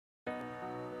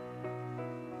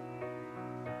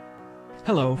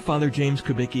Hello, Father James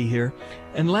Kubicki here.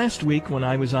 And last week when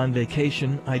I was on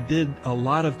vacation, I did a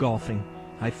lot of golfing.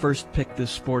 I first picked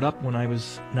this sport up when I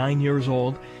was 9 years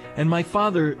old, and my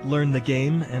father learned the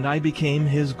game and I became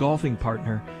his golfing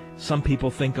partner. Some people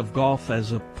think of golf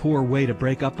as a poor way to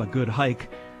break up a good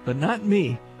hike, but not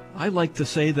me. I like to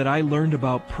say that I learned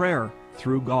about prayer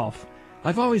through golf.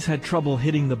 I've always had trouble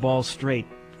hitting the ball straight,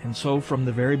 and so from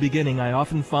the very beginning I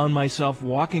often found myself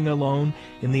walking alone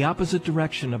in the opposite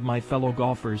direction of my fellow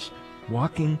golfers,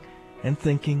 walking and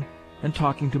thinking and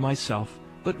talking to myself,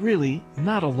 but really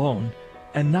not alone,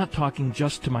 and not talking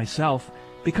just to myself,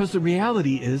 because the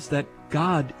reality is that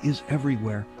God is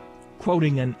everywhere.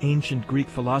 Quoting an ancient Greek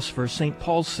philosopher, St.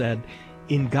 Paul said,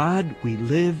 "In God we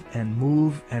live and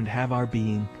move and have our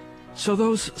being." So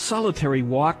those solitary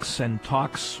walks and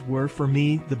talks were for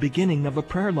me the beginning of a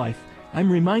prayer life. I'm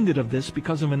reminded of this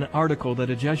because of an article that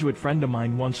a Jesuit friend of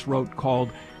mine once wrote called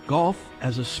 "Golf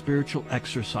as a Spiritual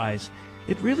Exercise."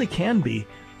 It really can be.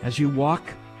 As you walk,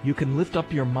 you can lift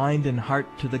up your mind and heart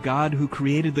to the God who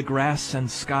created the grass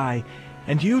and sky,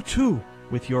 and you too,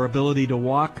 with your ability to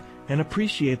walk and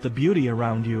appreciate the beauty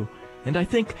around you. And I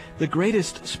think the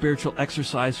greatest spiritual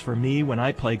exercise for me when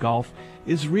I play golf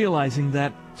is realizing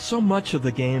that so much of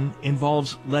the game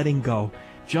involves letting go,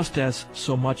 just as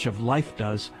so much of life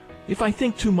does. If I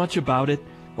think too much about it,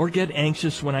 or get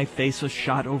anxious when I face a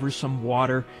shot over some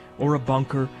water or a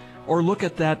bunker, or look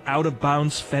at that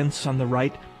out-of-bounds fence on the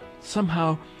right,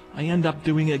 somehow I end up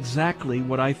doing exactly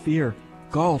what I fear.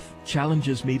 Golf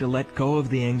challenges me to let go of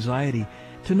the anxiety,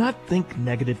 to not think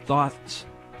negative thoughts,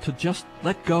 to just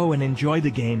let go and enjoy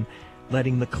the game,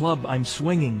 letting the club I'm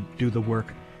swinging do the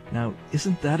work. Now,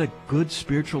 isn't that a good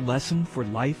spiritual lesson for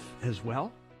life as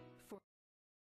well?